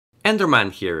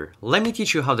Enderman here. Let me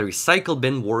teach you how the recycle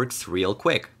bin works real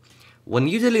quick. When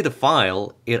you delete a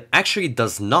file, it actually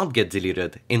does not get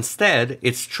deleted. Instead,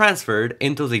 it's transferred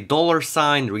into the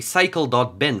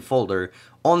 $recycle.bin folder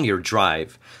on your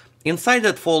drive. Inside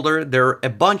that folder, there are a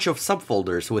bunch of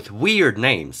subfolders with weird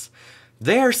names.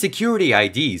 They are security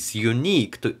IDs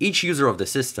unique to each user of the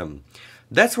system.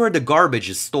 That's where the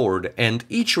garbage is stored, and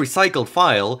each recycled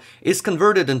file is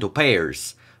converted into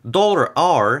pairs,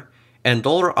 $R and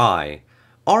 $I.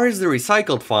 R is the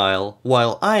recycled file,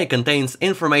 while I contains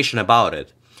information about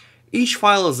it. Each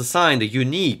file is assigned a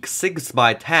unique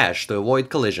 6-byte hash to avoid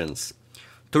collisions.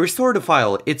 To restore the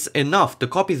file, it's enough to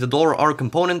copy the $R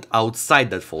component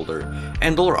outside that folder,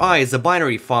 and $I is a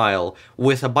binary file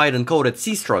with a byte encoded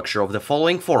C structure of the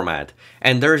following format,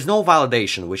 and there is no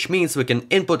validation, which means we can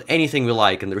input anything we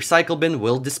like and the recycle bin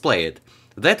will display it.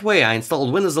 That way I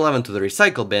installed Windows 11 to the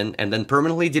recycle bin and then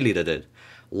permanently deleted it.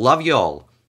 Love you all!